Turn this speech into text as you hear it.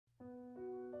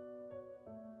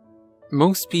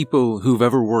Most people who've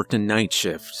ever worked a night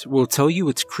shift will tell you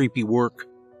it's creepy work.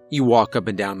 You walk up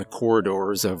and down the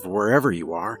corridors of wherever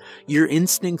you are, your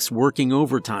instincts working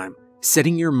overtime,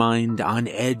 setting your mind on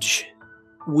edge.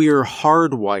 We're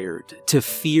hardwired to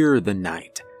fear the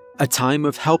night, a time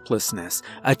of helplessness,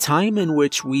 a time in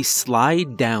which we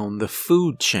slide down the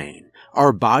food chain,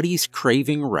 our bodies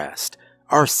craving rest,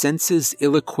 our senses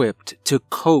ill-equipped to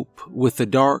cope with the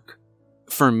dark.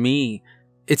 For me,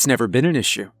 it's never been an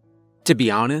issue. To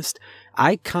be honest,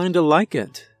 I kinda like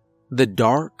it. The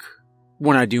dark.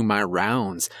 When I do my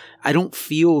rounds, I don't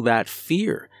feel that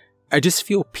fear. I just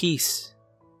feel peace.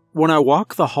 When I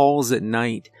walk the halls at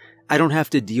night, I don't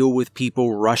have to deal with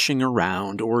people rushing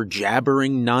around or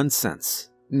jabbering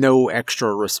nonsense. No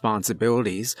extra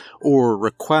responsibilities or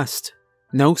requests.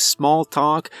 No small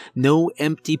talk, no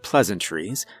empty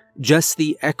pleasantries. Just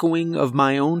the echoing of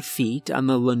my own feet on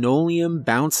the linoleum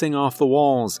bouncing off the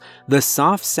walls, the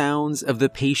soft sounds of the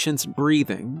patients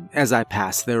breathing as I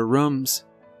pass their rooms.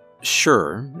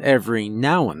 Sure, every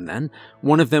now and then,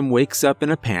 one of them wakes up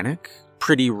in a panic.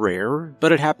 Pretty rare,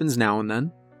 but it happens now and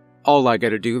then. All I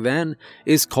gotta do then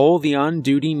is call the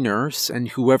on-duty nurse and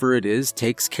whoever it is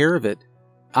takes care of it.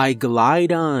 I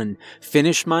glide on,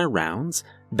 finish my rounds,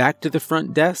 back to the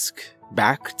front desk,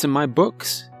 back to my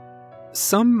books.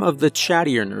 Some of the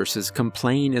chattier nurses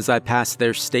complain as I pass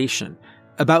their station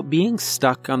about being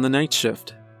stuck on the night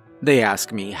shift. They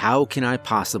ask me, how can I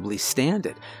possibly stand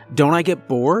it? Don't I get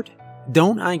bored?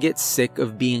 Don't I get sick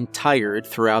of being tired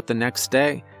throughout the next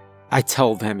day? I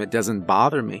tell them it doesn't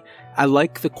bother me. I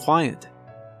like the quiet.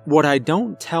 What I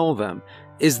don't tell them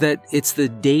is that it's the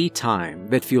daytime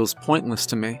that feels pointless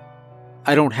to me.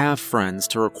 I don't have friends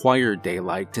to require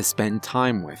daylight to spend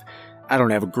time with. I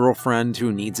don't have a girlfriend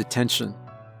who needs attention.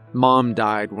 Mom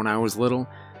died when I was little.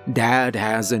 Dad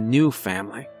has a new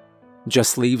family.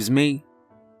 Just leaves me.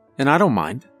 And I don't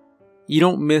mind. You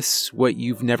don't miss what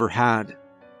you've never had.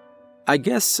 I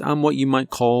guess I'm what you might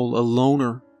call a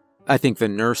loner. I think the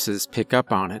nurses pick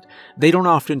up on it. They don't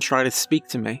often try to speak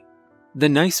to me. The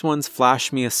nice ones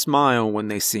flash me a smile when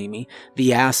they see me.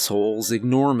 The assholes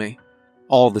ignore me.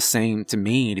 All the same to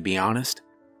me, to be honest.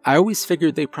 I always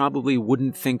figured they probably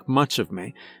wouldn't think much of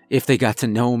me if they got to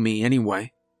know me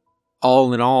anyway.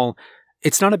 All in all,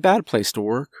 it's not a bad place to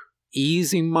work.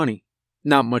 Easy money.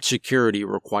 Not much security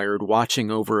required watching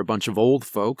over a bunch of old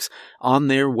folks on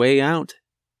their way out.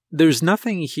 There's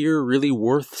nothing here really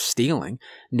worth stealing.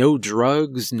 No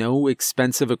drugs, no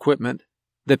expensive equipment.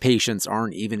 The patients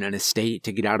aren't even in a state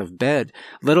to get out of bed,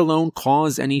 let alone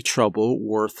cause any trouble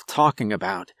worth talking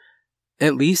about.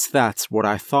 At least that's what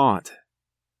I thought.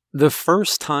 The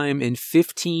first time in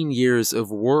 15 years of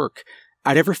work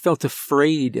I'd ever felt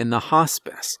afraid in the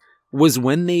hospice was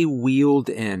when they wheeled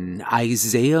in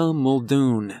Isaiah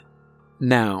Muldoon.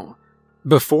 Now,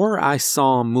 before I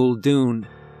saw Muldoon,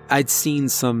 I'd seen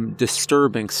some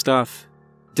disturbing stuff.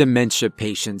 Dementia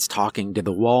patients talking to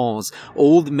the walls,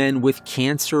 old men with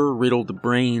cancer-riddled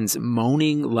brains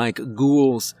moaning like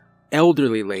ghouls,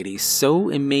 elderly ladies so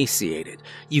emaciated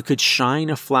you could shine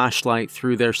a flashlight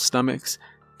through their stomachs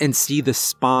and see the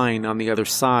spine on the other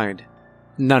side.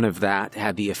 None of that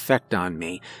had the effect on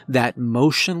me that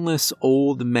motionless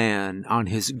old man on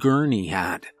his gurney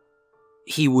had.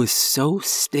 He was so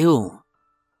still.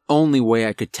 Only way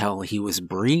I could tell he was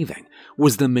breathing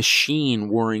was the machine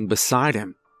whirring beside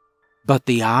him. But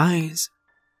the eyes,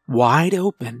 wide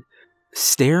open,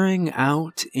 staring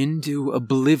out into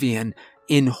oblivion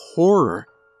in horror,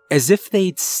 as if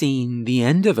they'd seen the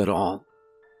end of it all.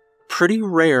 Pretty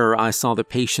rare I saw the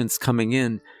patients coming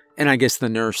in, and I guess the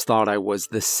nurse thought I was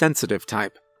the sensitive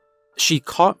type. She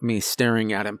caught me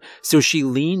staring at him, so she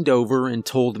leaned over and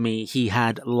told me he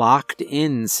had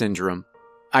locked-in syndrome.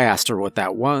 I asked her what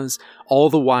that was, all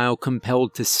the while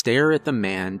compelled to stare at the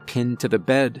man pinned to the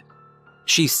bed.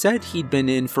 She said he'd been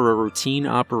in for a routine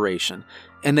operation,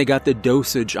 and they got the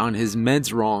dosage on his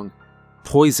meds wrong,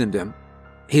 poisoned him.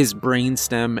 His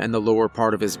brainstem and the lower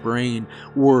part of his brain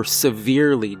were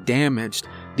severely damaged,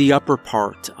 the upper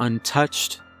part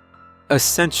untouched.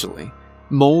 Essentially,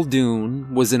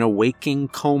 Muldoon was in a waking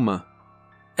coma.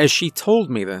 As she told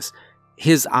me this,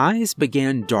 his eyes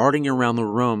began darting around the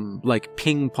room like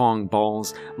ping-pong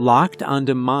balls locked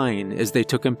onto mine as they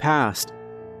took him past.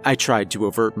 I tried to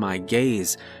avert my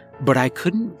gaze, but I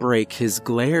couldn't break his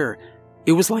glare.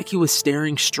 It was like he was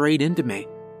staring straight into me,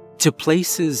 to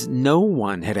places no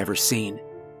one had ever seen.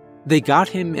 They got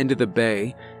him into the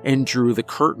bay and drew the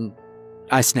curtain.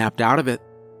 I snapped out of it.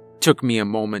 Took me a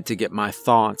moment to get my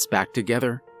thoughts back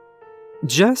together.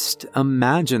 Just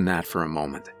imagine that for a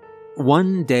moment.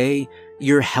 One day,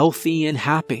 you're healthy and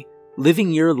happy,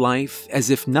 living your life as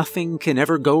if nothing can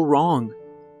ever go wrong.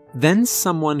 Then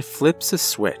someone flips a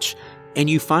switch, and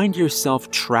you find yourself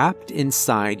trapped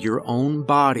inside your own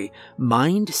body,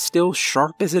 mind still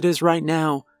sharp as it is right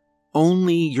now,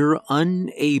 only you're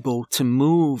unable to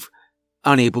move,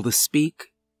 unable to speak,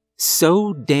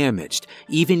 so damaged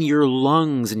even your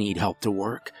lungs need help to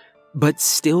work, but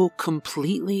still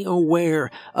completely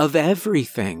aware of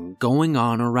everything going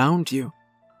on around you.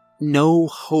 No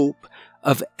hope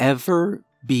of ever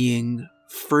being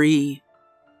free,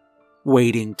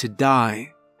 waiting to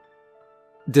die.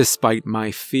 Despite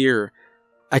my fear,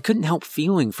 I couldn't help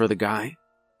feeling for the guy.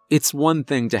 It's one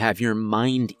thing to have your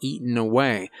mind eaten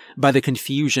away by the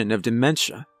confusion of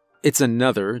dementia. It's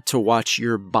another to watch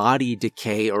your body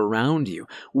decay around you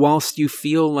whilst you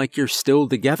feel like you're still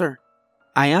together.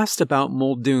 I asked about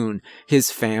Muldoon,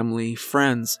 his family,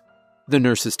 friends. The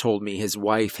nurses told me his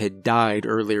wife had died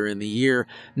earlier in the year,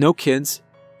 no kids.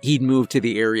 He'd moved to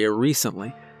the area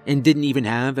recently and didn't even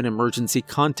have an emergency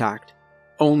contact.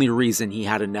 Only reason he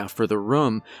had enough for the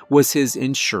room was his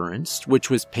insurance, which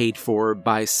was paid for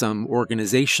by some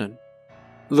organization.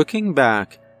 Looking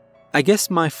back, I guess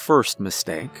my first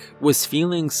mistake was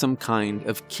feeling some kind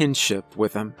of kinship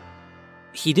with him.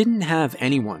 He didn't have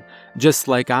anyone, just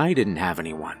like I didn't have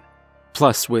anyone.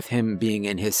 Plus, with him being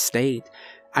in his state,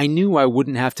 I knew I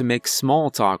wouldn't have to make small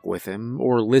talk with him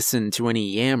or listen to any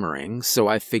yammering, so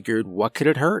I figured what could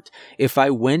it hurt if I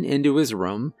went into his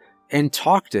room and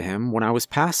talked to him when I was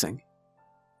passing.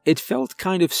 It felt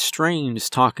kind of strange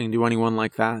talking to anyone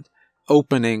like that,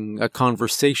 opening a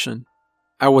conversation.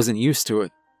 I wasn't used to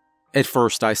it. At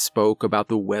first I spoke about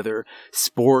the weather,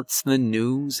 sports, the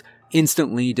news,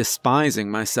 instantly despising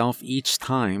myself each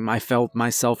time I felt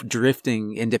myself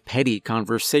drifting into petty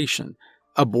conversation,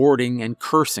 aborting and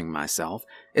cursing myself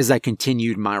as I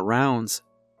continued my rounds.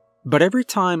 But every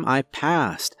time I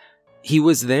passed, he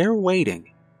was there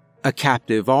waiting. A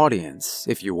captive audience,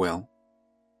 if you will.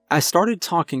 I started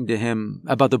talking to him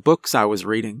about the books I was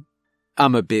reading.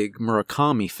 I'm a big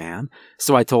Murakami fan,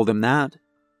 so I told him that.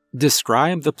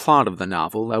 Described the plot of the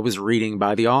novel I was reading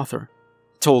by the author.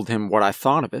 Told him what I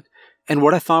thought of it, and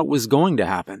what I thought was going to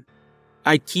happen.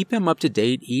 I'd keep him up to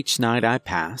date each night I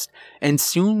passed, and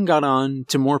soon got on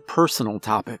to more personal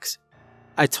topics.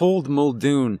 I told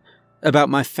Muldoon about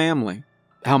my family,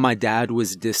 how my dad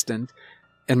was distant,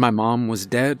 and my mom was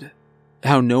dead,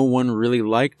 how no one really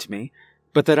liked me,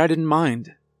 but that I didn't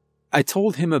mind. I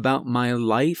told him about my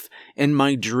life and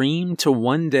my dream to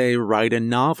one day write a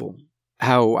novel,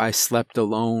 how I slept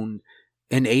alone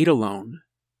and ate alone,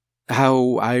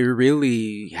 how I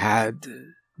really had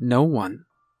no one.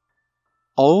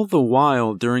 All the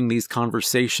while during these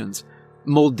conversations,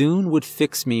 Muldoon would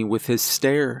fix me with his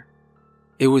stare.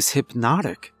 It was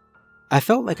hypnotic. I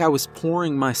felt like I was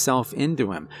pouring myself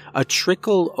into him, a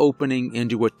trickle opening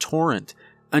into a torrent,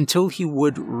 until he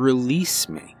would release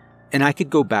me, and I could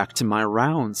go back to my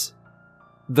rounds.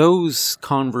 Those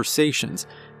conversations,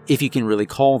 if you can really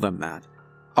call them that,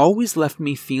 always left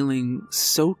me feeling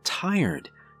so tired,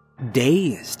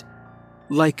 dazed,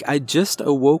 like I'd just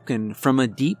awoken from a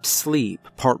deep sleep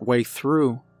partway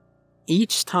through.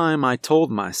 Each time I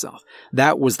told myself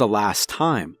that was the last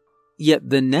time.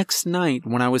 Yet the next night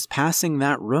when I was passing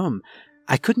that room,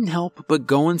 I couldn't help but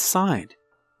go inside,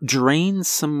 drain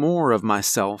some more of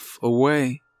myself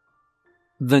away.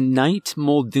 The night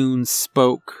Muldoon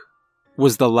spoke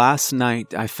was the last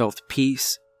night I felt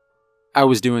peace. I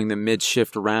was doing the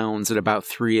mid-shift rounds at about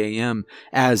 3 a.m.,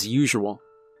 as usual.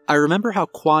 I remember how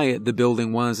quiet the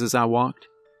building was as I walked.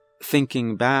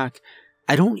 Thinking back,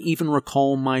 I don't even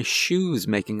recall my shoes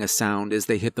making a sound as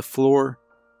they hit the floor.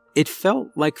 It felt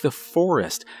like the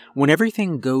forest when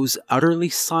everything goes utterly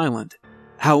silent,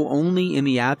 how only in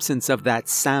the absence of that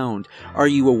sound are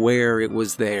you aware it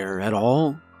was there at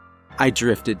all. I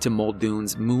drifted to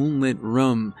Muldoon's moonlit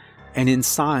room, and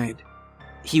inside,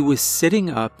 he was sitting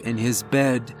up in his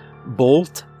bed,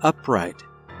 bolt upright,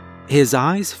 his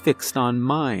eyes fixed on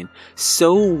mine,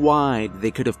 so wide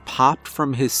they could have popped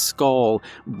from his skull,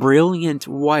 brilliant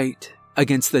white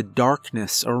against the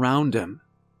darkness around him.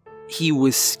 He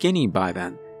was skinny by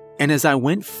then, and as I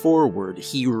went forward,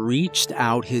 he reached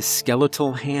out his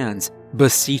skeletal hands,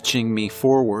 beseeching me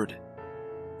forward.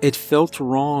 It felt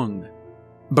wrong,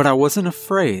 but I wasn't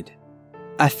afraid.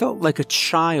 I felt like a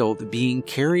child being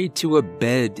carried to a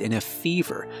bed in a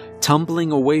fever,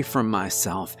 tumbling away from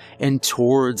myself and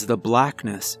towards the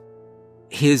blackness.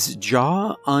 His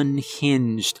jaw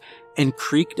unhinged and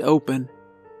creaked open.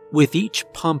 With each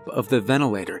pump of the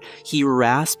ventilator, he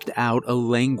rasped out a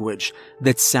language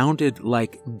that sounded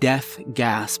like death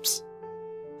gasps.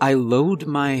 I lowered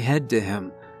my head to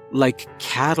him like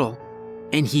cattle,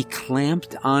 and he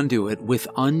clamped onto it with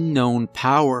unknown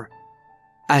power.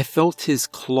 I felt his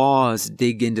claws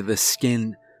dig into the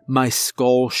skin, my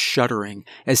skull shuddering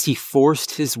as he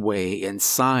forced his way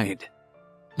inside.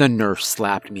 The nurse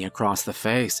slapped me across the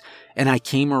face, and I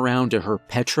came around to her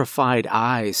petrified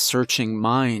eyes searching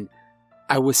mine.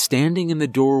 I was standing in the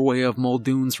doorway of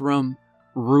Muldoon's room,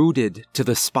 rooted to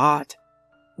the spot.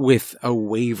 With a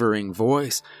wavering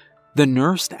voice, the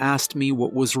nurse asked me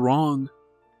what was wrong.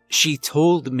 She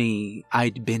told me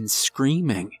I'd been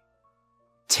screaming.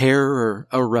 Terror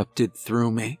erupted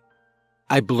through me.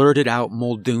 I blurted out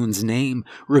Muldoon's name,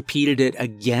 repeated it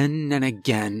again and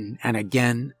again and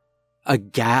again.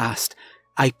 Aghast,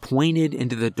 I pointed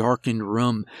into the darkened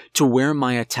room to where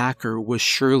my attacker was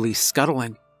surely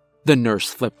scuttling. The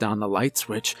nurse flipped on the light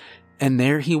switch, and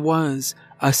there he was,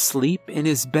 asleep in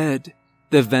his bed,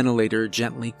 the ventilator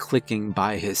gently clicking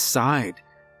by his side.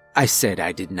 I said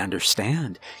I didn't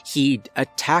understand. He'd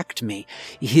attacked me.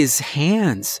 His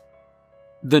hands.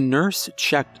 The nurse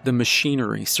checked the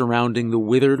machinery surrounding the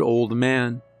withered old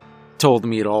man, told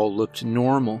me it all looked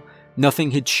normal,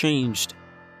 nothing had changed.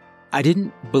 I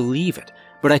didn't believe it,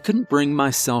 but I couldn't bring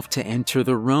myself to enter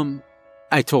the room.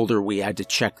 I told her we had to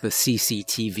check the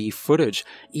CCTV footage.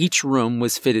 Each room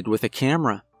was fitted with a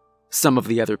camera. Some of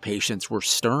the other patients were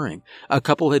stirring. A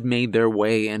couple had made their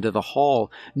way into the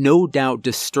hall, no doubt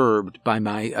disturbed by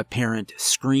my apparent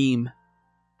scream.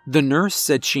 The nurse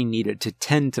said she needed to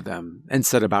tend to them and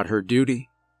set about her duty.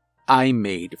 I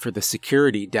made for the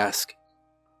security desk.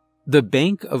 The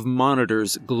bank of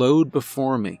monitors glowed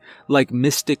before me like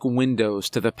mystic windows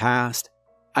to the past.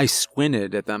 I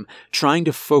squinted at them, trying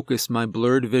to focus my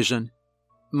blurred vision.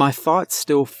 My thoughts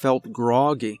still felt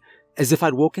groggy, as if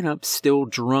I'd woken up still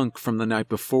drunk from the night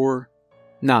before.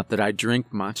 Not that I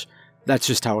drink much, that's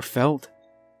just how it felt.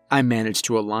 I managed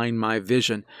to align my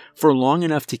vision for long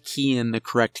enough to key in the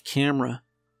correct camera.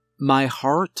 My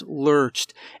heart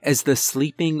lurched as the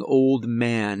sleeping old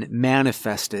man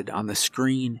manifested on the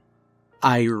screen.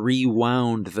 I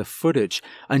rewound the footage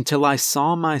until I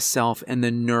saw myself and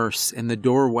the nurse in the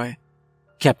doorway.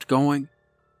 Kept going.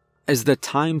 As the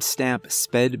timestamp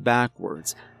sped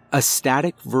backwards, a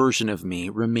static version of me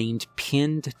remained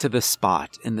pinned to the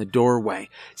spot in the doorway,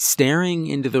 staring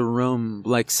into the room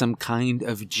like some kind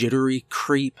of jittery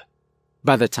creep.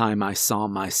 By the time I saw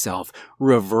myself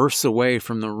reverse away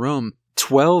from the room,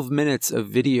 12 minutes of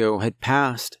video had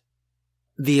passed.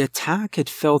 The attack had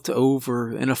felt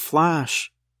over in a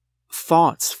flash.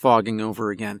 Thoughts fogging over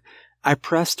again, I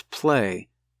pressed play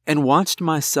and watched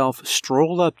myself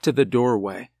stroll up to the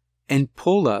doorway and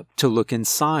pull up to look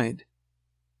inside.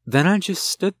 Then I just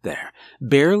stood there,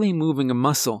 barely moving a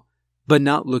muscle, but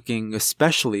not looking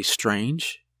especially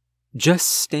strange. Just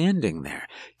standing there,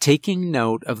 taking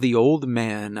note of the old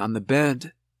man on the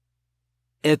bed.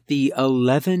 At the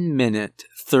 11-minute,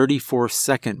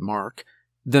 34-second mark,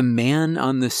 the man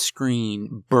on the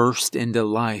screen burst into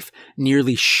life,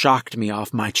 nearly shocked me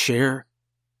off my chair.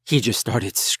 He just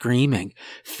started screaming,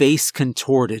 face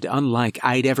contorted unlike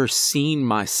I'd ever seen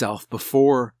myself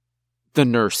before. The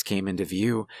nurse came into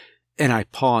view, and I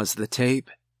paused the tape.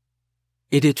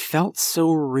 It had felt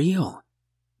so real,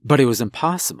 but it was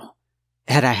impossible.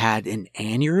 Had I had an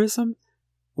aneurysm?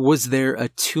 Was there a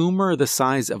tumor the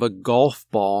size of a golf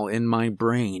ball in my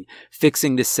brain,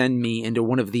 fixing to send me into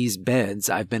one of these beds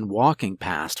I've been walking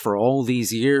past for all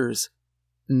these years?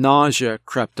 Nausea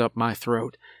crept up my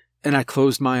throat, and I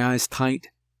closed my eyes tight.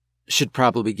 Should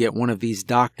probably get one of these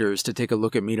doctors to take a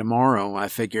look at me tomorrow, I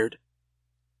figured.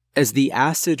 As the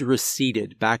acid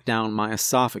receded back down my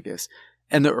esophagus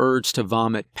and the urge to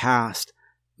vomit passed,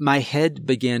 my head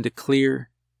began to clear.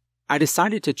 I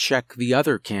decided to check the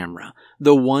other camera,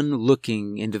 the one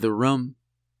looking into the room.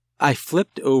 I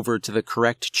flipped over to the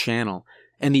correct channel,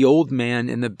 and the old man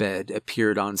in the bed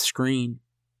appeared on screen,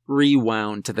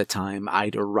 rewound to the time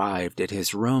I'd arrived at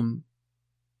his room.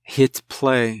 Hit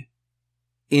play.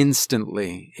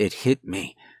 Instantly, it hit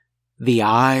me. The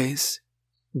eyes,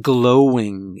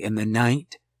 glowing in the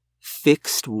night,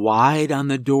 fixed wide on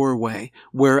the doorway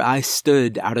where I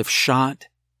stood out of shot.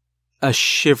 A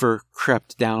shiver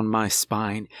crept down my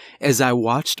spine as I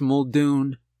watched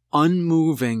Muldoon,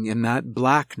 unmoving in that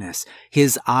blackness,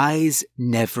 his eyes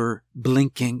never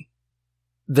blinking.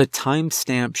 The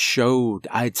timestamp showed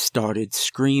I'd started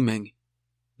screaming.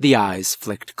 The eyes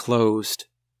flicked closed.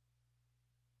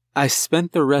 I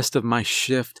spent the rest of my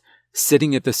shift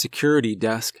sitting at the security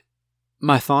desk.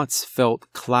 My thoughts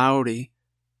felt cloudy,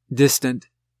 distant.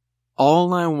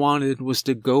 All I wanted was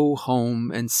to go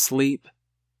home and sleep.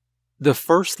 The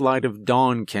first light of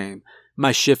dawn came.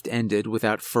 My shift ended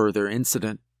without further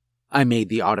incident. I made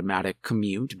the automatic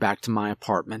commute back to my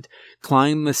apartment,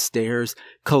 climbed the stairs,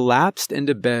 collapsed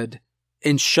into bed,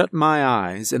 and shut my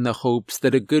eyes in the hopes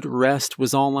that a good rest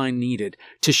was all I needed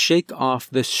to shake off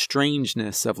the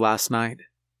strangeness of last night.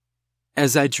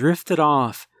 As I drifted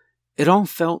off, it all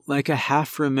felt like a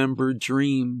half-remembered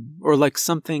dream, or like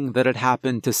something that had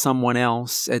happened to someone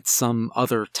else at some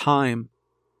other time.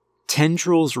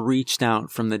 Tendrils reached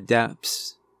out from the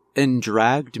depths and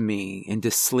dragged me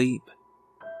into sleep.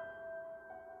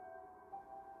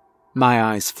 My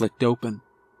eyes flicked open.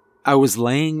 I was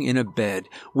laying in a bed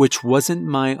which wasn't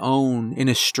my own in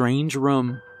a strange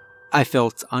room. I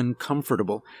felt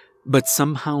uncomfortable, but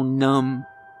somehow numb.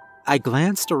 I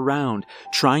glanced around,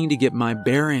 trying to get my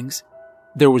bearings.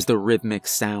 There was the rhythmic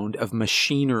sound of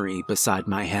machinery beside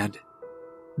my head.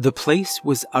 The place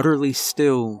was utterly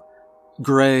still,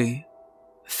 gray,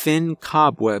 thin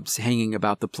cobwebs hanging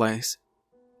about the place.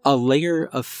 A layer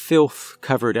of filth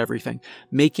covered everything,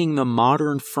 making the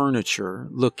modern furniture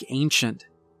look ancient.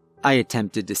 I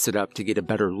attempted to sit up to get a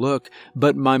better look,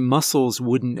 but my muscles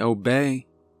wouldn't obey.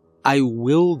 I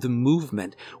willed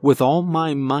movement with all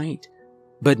my might,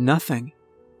 but nothing,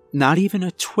 not even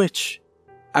a twitch.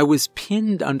 I was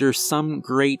pinned under some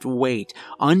great weight,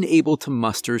 unable to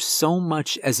muster so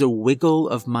much as a wiggle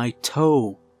of my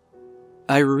toe.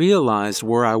 I realized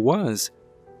where I was.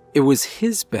 It was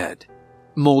his bed,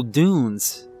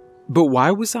 Muldoon's. But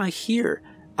why was I here?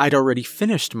 I'd already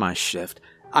finished my shift.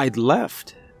 I'd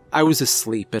left. I was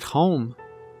asleep at home.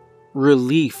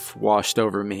 Relief washed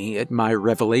over me at my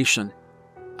revelation.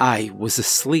 I was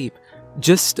asleep.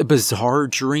 Just a bizarre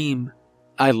dream.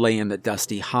 I lay in the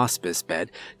dusty hospice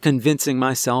bed, convincing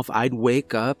myself I'd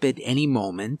wake up at any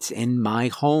moment in my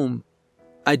home.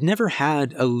 I'd never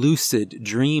had a lucid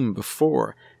dream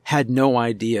before, had no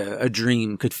idea a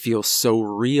dream could feel so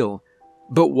real.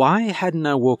 But why hadn't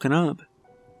I woken up?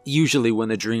 Usually when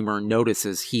the dreamer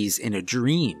notices he's in a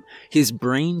dream, his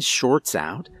brain shorts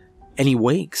out and he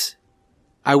wakes.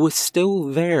 I was still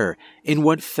there in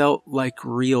what felt like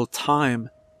real time.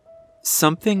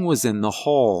 Something was in the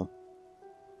hall.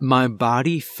 My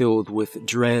body filled with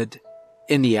dread.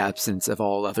 In the absence of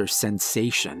all other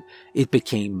sensation, it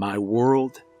became my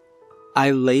world.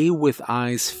 I lay with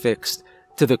eyes fixed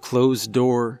to the closed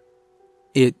door.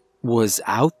 It was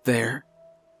out there,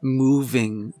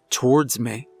 moving towards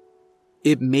me.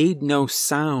 It made no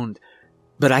sound,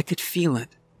 but I could feel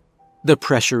it. The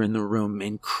pressure in the room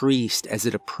increased as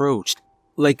it approached,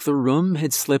 like the room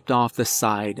had slipped off the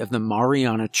side of the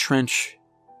Mariana Trench,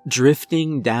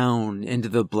 drifting down into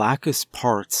the blackest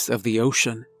parts of the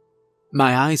ocean.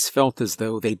 My eyes felt as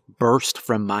though they'd burst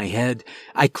from my head.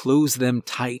 I closed them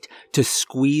tight to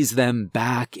squeeze them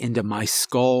back into my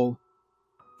skull.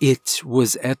 It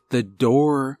was at the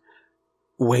door,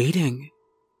 waiting.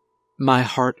 My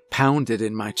heart pounded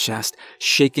in my chest,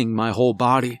 shaking my whole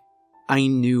body. I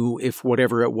knew if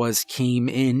whatever it was came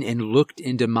in and looked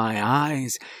into my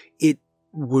eyes, it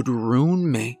would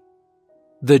ruin me.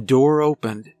 The door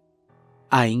opened.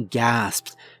 I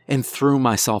gasped and threw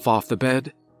myself off the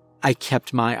bed. I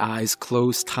kept my eyes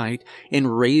closed tight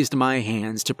and raised my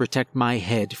hands to protect my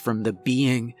head from the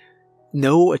being.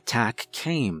 No attack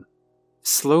came.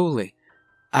 Slowly,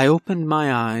 I opened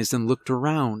my eyes and looked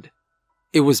around.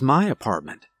 It was my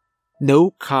apartment.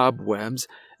 No cobwebs,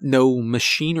 no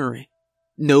machinery,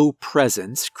 no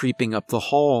presence creeping up the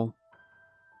hall.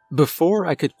 Before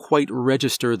I could quite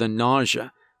register the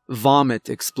nausea, vomit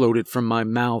exploded from my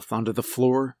mouth onto the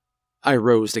floor. I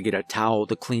rose to get a towel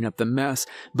to clean up the mess,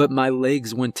 but my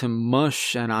legs went to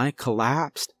mush and I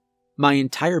collapsed. My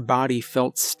entire body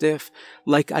felt stiff,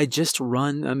 like I'd just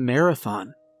run a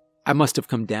marathon. I must have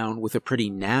come down with a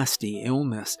pretty nasty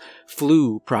illness,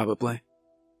 flu probably.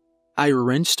 I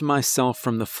wrenched myself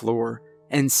from the floor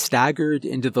and staggered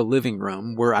into the living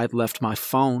room where I'd left my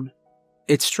phone.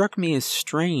 It struck me as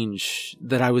strange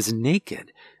that I was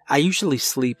naked. I usually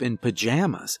sleep in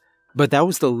pajamas, but that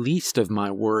was the least of my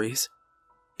worries.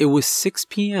 It was 6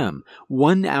 p.m.,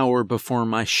 1 hour before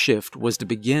my shift was to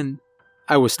begin.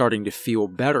 I was starting to feel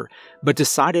better, but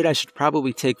decided I should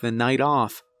probably take the night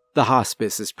off. The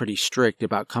hospice is pretty strict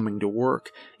about coming to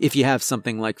work if you have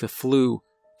something like the flu,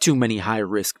 too many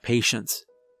high-risk patients.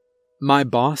 My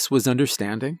boss was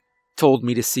understanding, told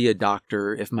me to see a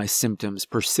doctor if my symptoms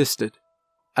persisted.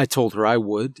 I told her I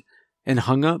would, and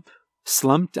hung up,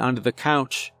 slumped onto the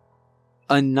couch.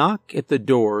 A knock at the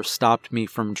door stopped me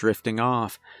from drifting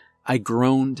off. I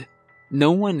groaned.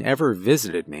 No one ever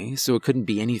visited me, so it couldn't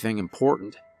be anything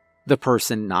important. The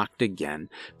person knocked again,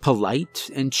 polite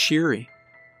and cheery.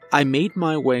 I made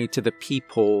my way to the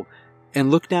peephole and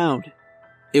looked out.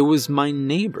 It was my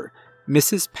neighbor,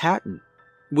 Mrs. Patton.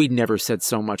 We'd never said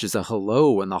so much as a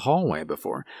hello in the hallway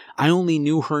before. I only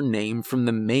knew her name from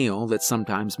the mail that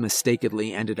sometimes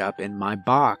mistakenly ended up in my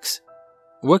box.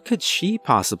 What could she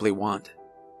possibly want?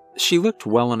 She looked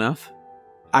well enough.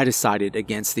 I decided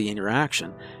against the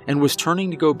interaction and was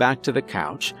turning to go back to the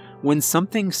couch when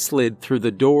something slid through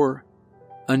the door.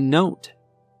 A note.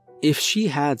 If she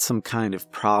had some kind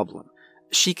of problem,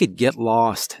 she could get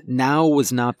lost. Now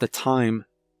was not the time.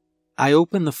 I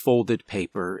opened the folded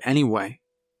paper anyway.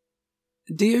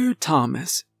 Dear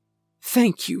Thomas,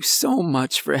 thank you so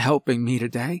much for helping me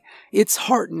today. It's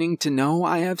heartening to know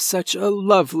I have such a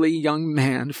lovely young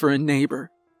man for a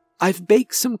neighbor. I've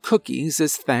baked some cookies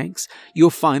as thanks. You'll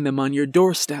find them on your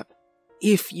doorstep.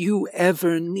 If you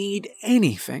ever need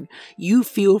anything, you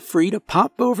feel free to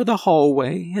pop over the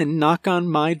hallway and knock on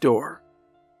my door.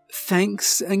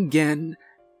 Thanks again,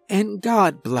 and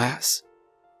God bless.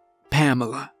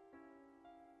 Pamela.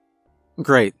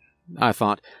 Great, I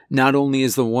thought. Not only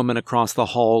is the woman across the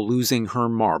hall losing her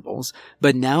marbles,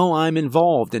 but now I'm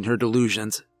involved in her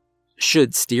delusions.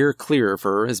 Should steer clear of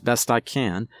her as best I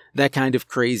can. That kind of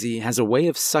crazy has a way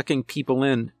of sucking people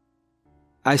in.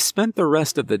 I spent the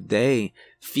rest of the day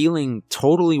feeling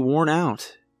totally worn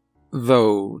out.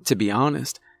 Though, to be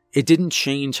honest, it didn't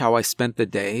change how I spent the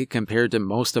day compared to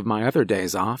most of my other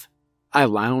days off. I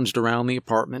lounged around the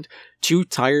apartment, too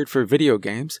tired for video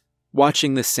games,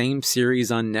 watching the same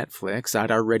series on Netflix I'd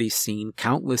already seen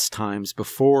countless times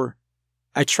before.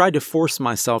 I tried to force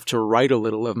myself to write a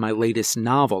little of my latest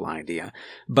novel idea,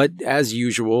 but as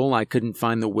usual, I couldn't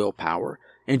find the willpower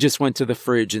and just went to the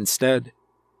fridge instead.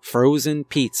 Frozen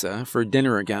pizza for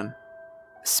dinner again.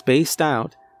 Spaced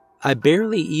out, I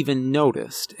barely even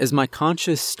noticed as my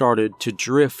conscience started to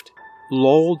drift,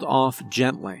 lulled off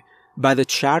gently by the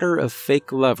chatter of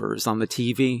fake lovers on the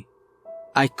TV.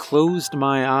 I closed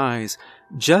my eyes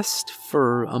just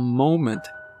for a moment.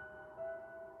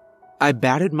 I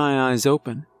batted my eyes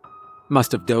open.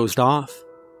 Must have dozed off.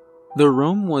 The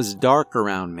room was dark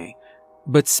around me,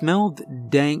 but smelled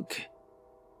dank,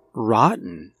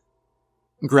 rotten.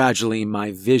 Gradually,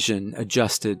 my vision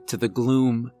adjusted to the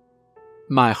gloom.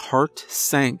 My heart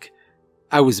sank.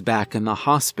 I was back in the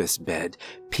hospice bed,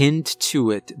 pinned to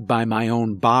it by my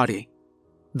own body.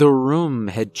 The room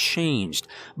had changed.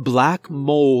 Black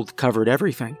mold covered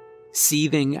everything,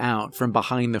 seething out from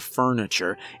behind the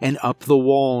furniture and up the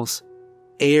walls.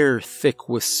 Air thick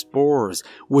with spores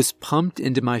was pumped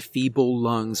into my feeble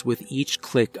lungs with each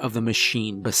click of the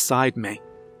machine beside me.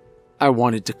 I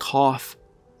wanted to cough,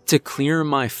 to clear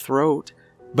my throat,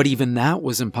 but even that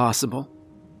was impossible.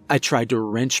 I tried to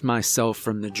wrench myself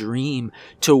from the dream,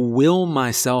 to will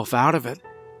myself out of it,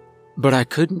 but I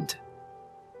couldn't.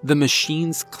 The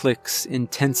machine's clicks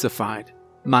intensified.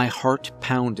 My heart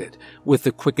pounded with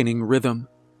the quickening rhythm.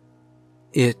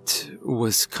 It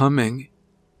was coming.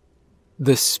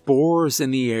 The spores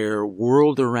in the air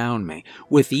whirled around me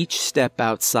with each step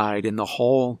outside in the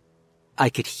hall. I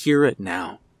could hear it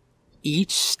now.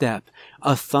 Each step,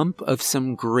 a thump of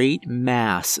some great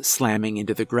mass slamming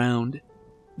into the ground.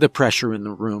 The pressure in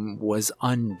the room was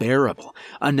unbearable,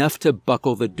 enough to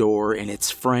buckle the door in its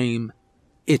frame.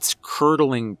 Its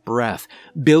curdling breath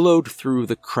billowed through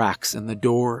the cracks in the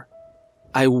door.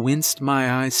 I winced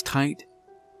my eyes tight,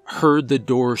 heard the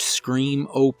door scream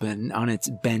open on its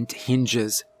bent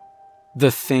hinges.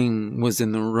 The thing was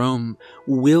in the room,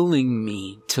 willing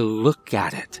me to look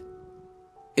at it.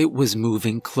 It was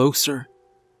moving closer.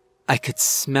 I could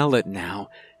smell it now,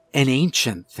 an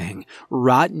ancient thing,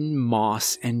 rotten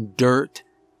moss and dirt.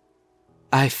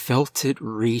 I felt it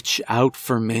reach out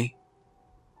for me.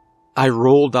 I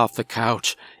rolled off the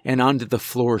couch and onto the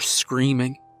floor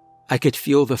screaming. I could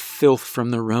feel the filth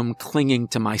from the room clinging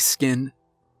to my skin.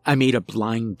 I made a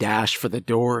blind dash for the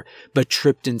door, but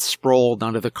tripped and sprawled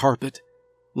onto the carpet.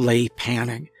 Lay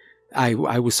panting. I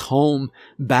was home,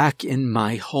 back in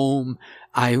my home.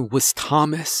 I was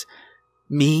Thomas.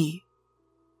 Me.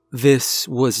 This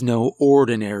was no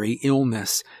ordinary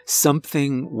illness.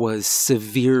 Something was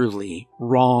severely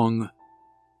wrong.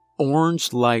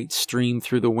 Orange light streamed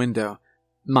through the window.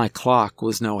 My clock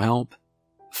was no help.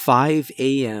 5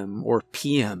 a.m. or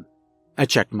p.m. I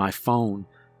checked my phone.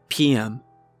 p.m.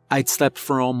 I'd slept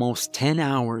for almost 10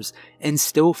 hours and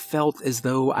still felt as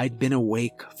though I'd been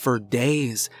awake for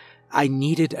days. I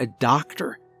needed a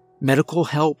doctor, medical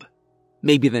help.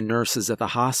 Maybe the nurses at the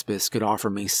hospice could offer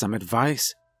me some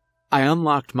advice. I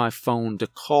unlocked my phone to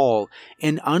call.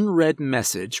 An unread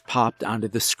message popped onto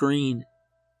the screen.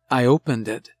 I opened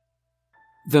it.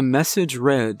 The message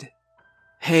read,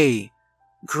 "Hey,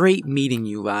 great meeting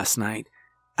you last night.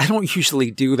 I don't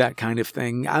usually do that kind of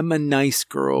thing. I'm a nice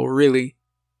girl, really.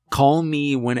 Call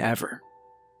me whenever.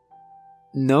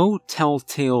 No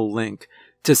telltale link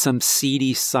to some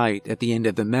seedy site at the end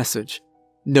of the message.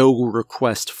 No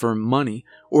request for money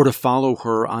or to follow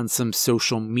her on some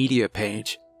social media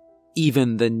page.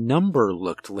 Even the number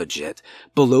looked legit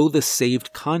below the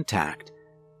saved contact,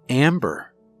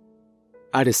 Amber.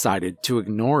 I decided to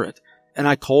ignore it, and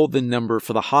I called the number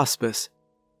for the hospice.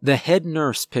 The head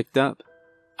nurse picked up.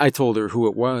 I told her who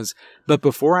it was, but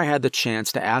before I had the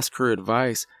chance to ask her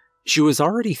advice, she was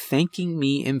already thanking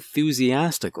me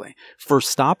enthusiastically for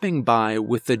stopping by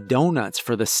with the donuts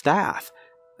for the staff.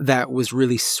 That was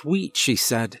really sweet, she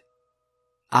said.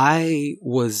 I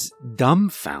was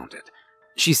dumbfounded.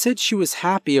 She said she was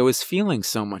happy I was feeling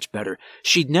so much better.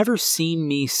 She'd never seen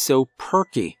me so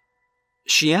perky.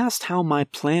 She asked how my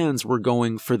plans were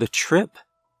going for the trip.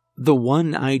 The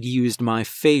one I'd used my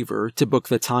favor to book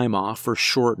the time off for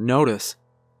short notice.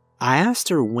 I asked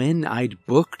her when I'd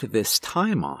booked this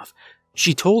time off.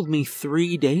 She told me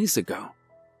 3 days ago.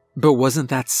 But wasn't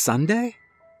that Sunday?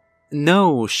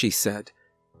 No, she said.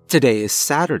 Today is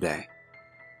Saturday.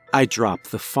 I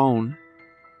dropped the phone.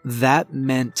 That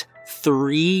meant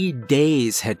 3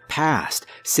 days had passed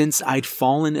since I'd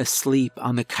fallen asleep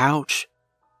on the couch.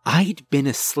 I'd been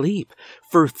asleep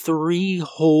for 3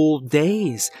 whole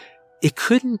days. It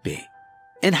couldn't be.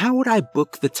 And how would I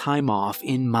book the time off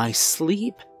in my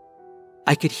sleep?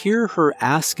 I could hear her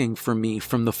asking for me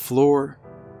from the floor.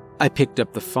 I picked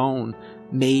up the phone,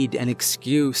 made an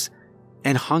excuse,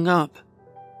 and hung up.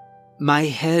 My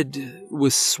head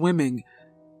was swimming,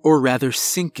 or rather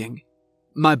sinking.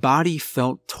 My body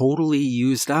felt totally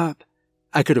used up.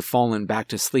 I could have fallen back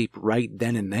to sleep right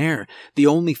then and there. The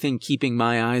only thing keeping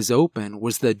my eyes open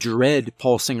was the dread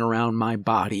pulsing around my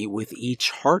body with each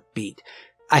heartbeat.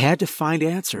 I had to find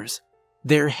answers.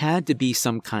 There had to be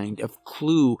some kind of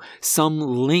clue, some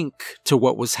link to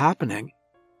what was happening.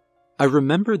 I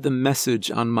remembered the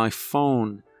message on my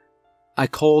phone. I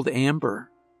called Amber.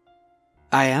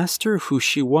 I asked her who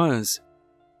she was.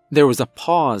 There was a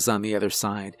pause on the other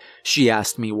side. She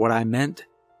asked me what I meant.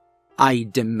 I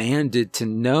demanded to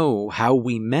know how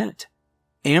we met.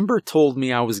 Amber told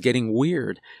me I was getting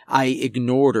weird. I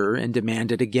ignored her and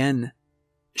demanded again.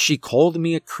 She called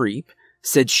me a creep,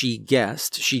 said she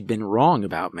guessed she'd been wrong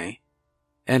about me,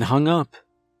 and hung up.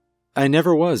 I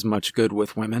never was much good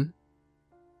with women.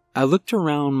 I looked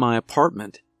around my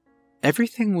apartment.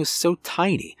 Everything was so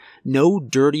tidy. No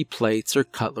dirty plates or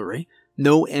cutlery.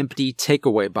 No empty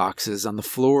takeaway boxes on the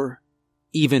floor.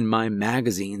 Even my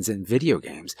magazines and video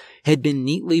games had been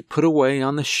neatly put away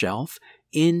on the shelf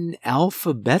in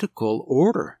alphabetical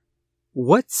order.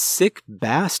 What sick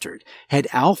bastard had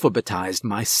alphabetized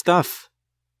my stuff?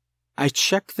 I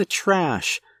checked the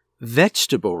trash.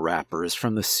 Vegetable wrappers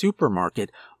from the supermarket,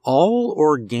 all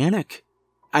organic.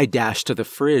 I dashed to the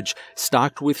fridge,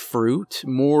 stocked with fruit,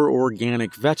 more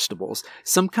organic vegetables,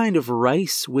 some kind of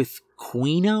rice with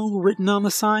quinoa written on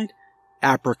the side,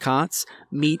 apricots,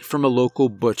 meat from a local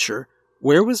butcher.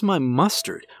 Where was my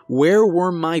mustard? Where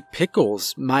were my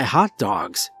pickles, my hot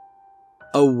dogs?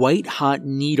 A white-hot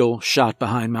needle shot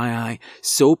behind my eye,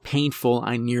 so painful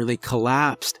I nearly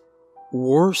collapsed.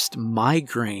 Worst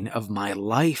migraine of my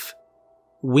life.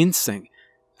 Wincing,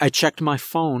 I checked my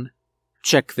phone.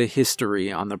 Check the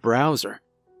history on the browser.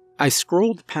 I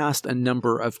scrolled past a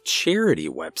number of charity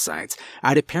websites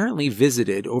I'd apparently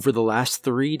visited over the last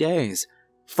 3 days.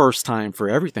 First time for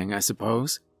everything, I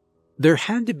suppose. There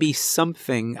had to be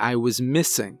something I was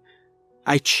missing.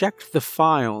 I checked the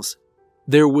files.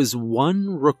 There was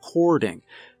one recording,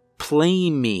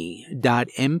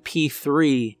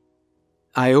 playme.mp3.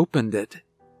 I opened it.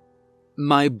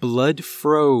 My blood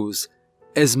froze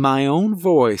as my own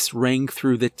voice rang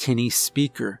through the tinny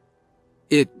speaker.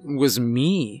 It was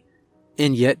me,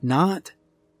 and yet not.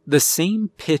 The same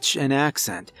pitch and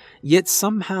accent, yet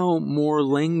somehow more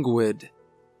languid,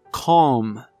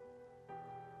 calm.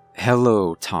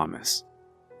 Hello, Thomas.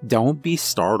 Don't be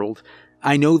startled.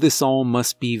 I know this all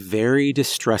must be very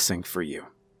distressing for you.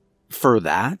 For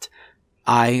that,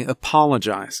 I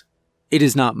apologize. It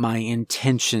is not my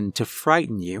intention to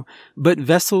frighten you, but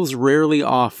vessels rarely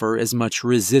offer as much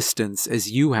resistance as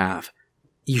you have.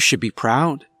 You should be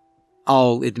proud.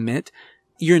 I'll admit,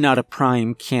 you're not a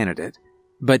prime candidate,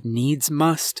 but needs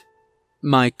must.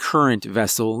 My current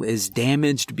vessel is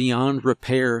damaged beyond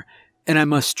repair, and I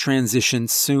must transition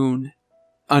soon.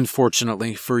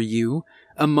 Unfortunately for you,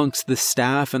 amongst the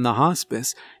staff and the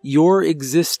hospice, your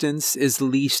existence is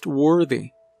least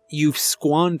worthy. You've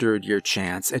squandered your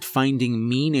chance at finding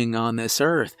meaning on this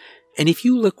earth, and if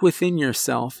you look within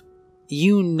yourself,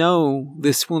 you know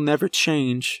this will never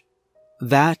change.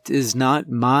 That is not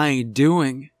my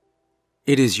doing.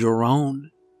 It is your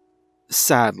own.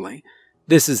 Sadly,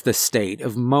 This is the state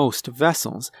of most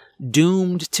vessels,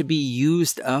 doomed to be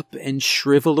used up and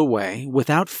shriveled away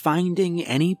without finding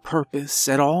any purpose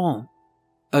at all.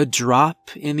 A drop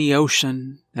in the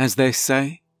ocean, as they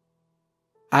say.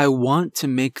 I want to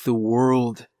make the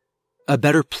world a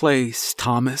better place,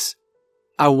 Thomas.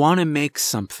 I want to make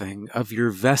something of your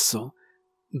vessel.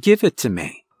 Give it to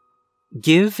me.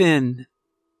 Give in.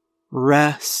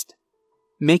 Rest.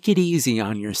 Make it easy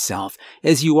on yourself,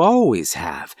 as you always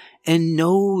have, and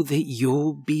know that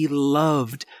you'll be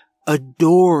loved,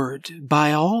 adored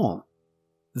by all.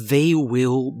 They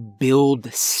will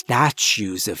build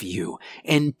statues of you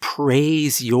and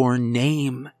praise your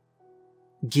name.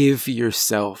 Give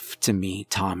yourself to me,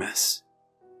 Thomas.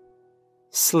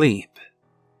 Sleep.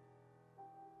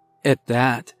 At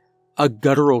that, a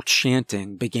guttural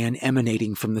chanting began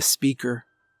emanating from the speaker.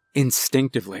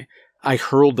 Instinctively, I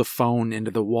hurled the phone into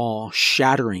the wall,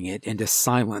 shattering it into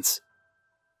silence.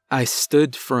 I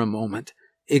stood for a moment,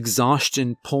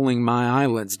 exhaustion pulling my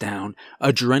eyelids down,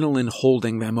 adrenaline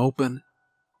holding them open.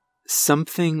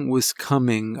 Something was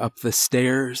coming up the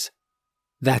stairs.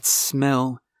 That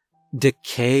smell,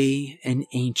 decay and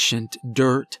ancient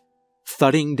dirt,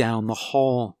 thudding down the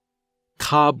hall.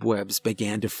 Cobwebs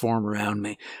began to form around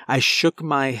me. I shook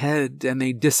my head and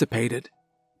they dissipated,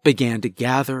 began to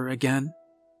gather again.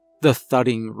 The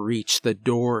thudding reached the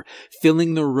door,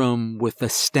 filling the room with the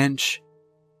stench.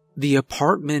 The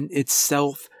apartment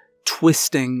itself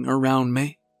twisting around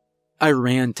me. I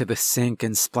ran to the sink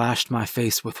and splashed my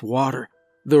face with water.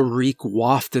 The reek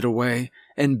wafted away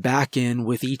and back in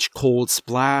with each cold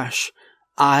splash.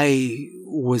 I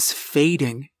was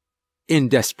fading. In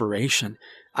desperation,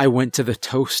 I went to the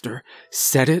toaster,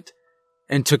 set it,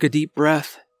 and took a deep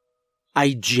breath.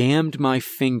 I jammed my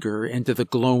finger into the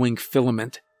glowing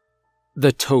filament.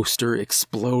 The toaster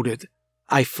exploded.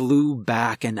 I flew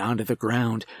back and onto the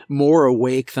ground, more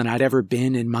awake than I'd ever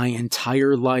been in my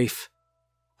entire life.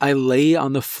 I lay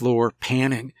on the floor,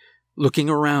 panting, looking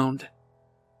around.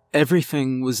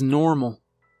 Everything was normal.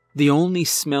 The only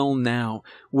smell now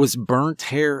was burnt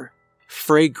hair,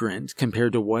 fragrant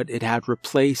compared to what it had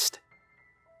replaced.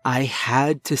 I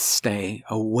had to stay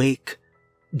awake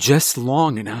just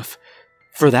long enough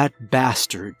for that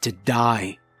bastard to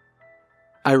die.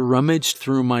 I rummaged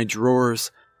through my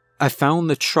drawers. I found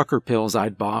the trucker pills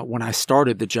I'd bought when I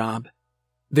started the job.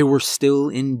 They were still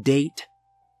in date.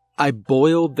 I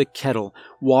boiled the kettle,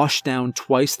 washed down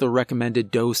twice the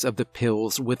recommended dose of the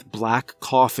pills with black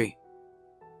coffee.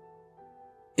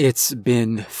 It's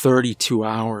been 32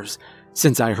 hours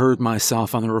since I heard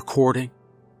myself on the recording.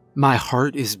 My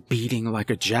heart is beating like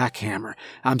a jackhammer.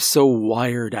 I'm so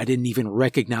wired I didn't even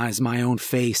recognize my own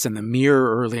face in the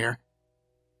mirror earlier.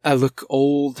 I look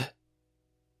old.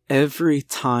 Every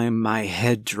time my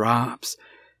head drops,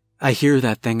 I hear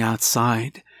that thing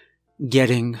outside,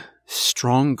 getting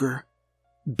stronger,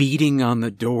 beating on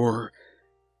the door,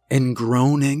 and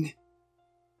groaning.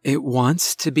 It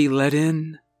wants to be let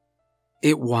in.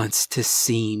 It wants to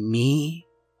see me.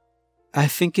 I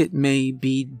think it may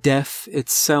be death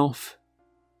itself.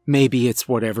 Maybe it's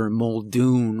whatever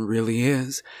Muldoon really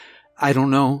is. I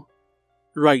don't know.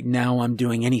 Right now I'm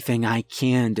doing anything I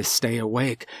can to stay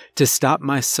awake, to stop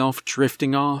myself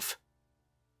drifting off.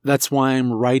 That's why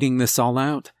I'm writing this all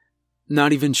out.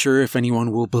 Not even sure if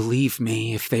anyone will believe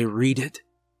me if they read it.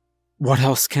 What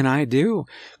else can I do?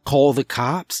 Call the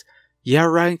cops? Yeah,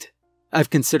 right. I've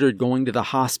considered going to the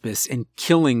hospice and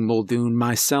killing Muldoon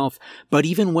myself, but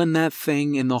even when that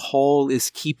thing in the hall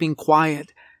is keeping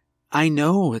quiet, I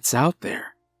know it's out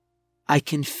there. I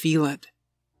can feel it.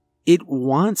 It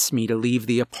wants me to leave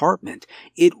the apartment.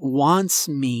 It wants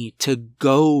me to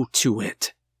go to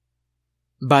it.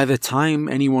 By the time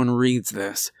anyone reads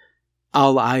this,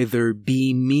 I'll either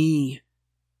be me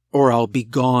or I'll be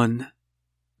gone.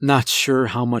 Not sure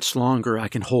how much longer I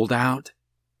can hold out.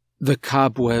 The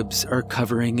cobwebs are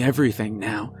covering everything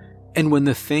now, and when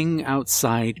the thing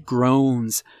outside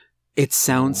groans, it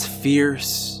sounds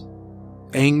fierce,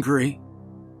 angry.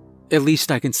 At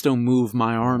least I can still move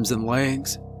my arms and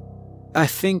legs. I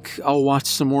think I'll watch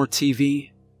some more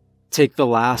TV, take the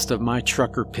last of my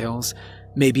trucker pills,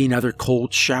 maybe another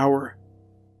cold shower.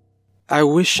 I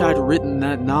wish I'd written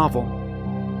that novel.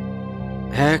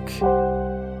 Heck,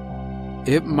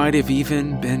 it might have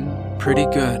even been pretty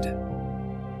good.